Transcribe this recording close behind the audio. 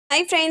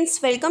Hi friends,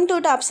 welcome to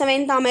Top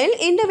 7 Tamil.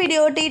 இந்த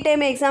video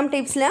T-Time exam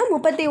tipsல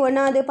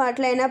 31வது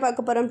பாட்டில் என்ன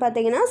பார்க்க போகிறோம்னு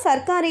பார்த்தீங்கன்னா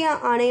சர்க்காரியா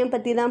ஆணையம்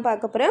பற்றி தான்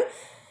பார்க்க போகிறோம்.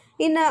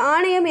 இந்த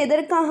ஆணையம்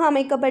எதற்காக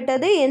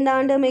அமைக்கப்பட்டது, எந்த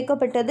ஆண்டு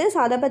அமைக்கப்பட்டது,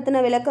 அதை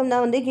பற்றின விளக்கம்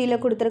தான் கீழே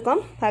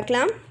கொடுத்துருக்கோம்.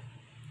 பார்க்கலாம்.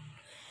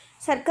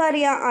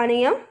 சர்க்காரியா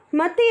ஆணையம்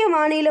மத்திய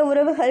மாநில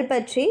உறவுகள்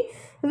பற்றி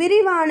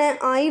விரிவான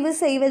ஆய்வு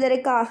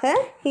செய்வதற்காக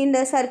இந்த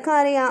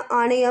சர்க்காரியா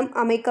ஆணையம்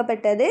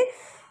அமைக்கப்பட்டது.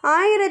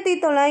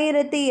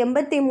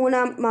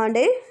 1983ஆம்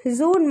ஆண்டு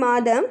ஜூன்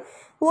மாதம்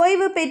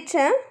ஓய்வு பெற்ற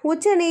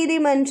உச்ச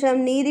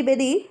நீதிமன்றம்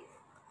நீதிபதி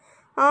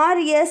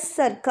R.S.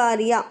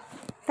 சர்க்காரியா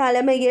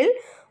தலைமையில்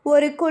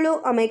ஒரு குழு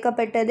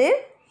அமைக்கப்பட்டது.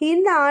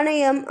 இந்த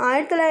ஆணையம்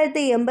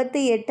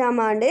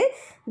 1988ஆம் ஆண்டு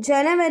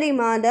ஜனவரி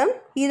மாதம்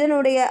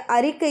இதனுடைய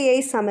அறிக்கையை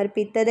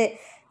சமர்ப்பித்தது.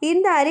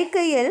 இந்த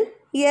அறிக்கையில்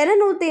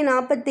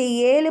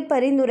 247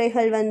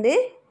 பரிந்துரைகள்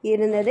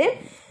இருந்தது.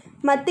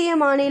 மத்திய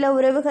மாநில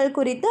உறவுகள்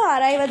குறித்து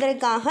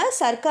ஆராய்வதற்காக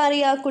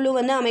சர்க்காரியா குழு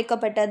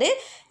அமைக்கப்பட்டது.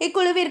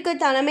 இக்குழுவிற்கு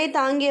தலைமை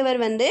தாங்கியவர்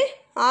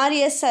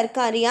R.S.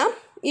 சர்க்காரியா.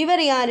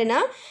 இவர் யாருன்னா,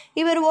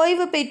 இவர்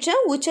ஓய்வு பெற்ற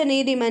உச்ச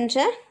நீதிமன்ற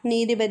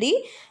நீதிபதி.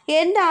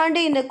 எந்த ஆண்டு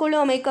இந்த குழு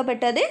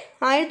அமைக்கப்பட்டது?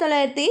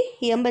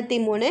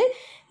 1983.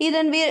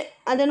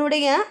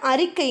 அதனுடைய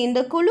அறிக்கை, இந்த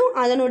குழு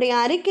அதனுடைய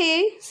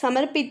அறிக்கையை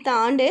சமர்ப்பித்த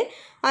ஆண்டு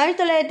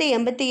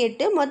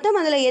 1988. மொத்தம்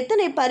அதில்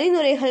எத்தனை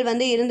பரிந்துரைகள்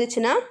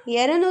இருந்துச்சுன்னா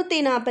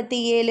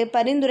 247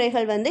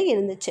 பரிந்துரைகள்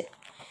இருந்துச்சு.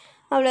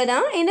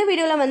 அவ்வளோதான். இந்த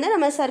வீடியோவில்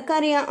நம்ம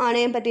சர்க்காரியா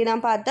ஆணையம் பற்றி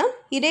தான் பார்த்தோம்.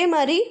 இதே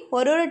மாதிரி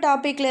ஒரு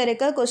டாப்பிக்கில்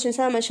இருக்க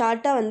கொஸ்டின்ஸை நம்ம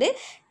ஷார்ட்டாக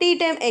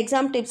T-Time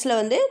எக்ஸாம் டிப்ஸில்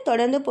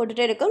தொடர்ந்து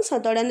போட்டுகிட்டே இருக்கோம்.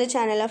 ஸோ தொடர்ந்து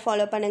சேனலை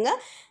ஃபாலோ பண்ணுங்கள்.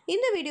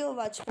 இந்த வீடியோவை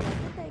வாட்ச்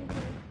பண்ணுங்கள்.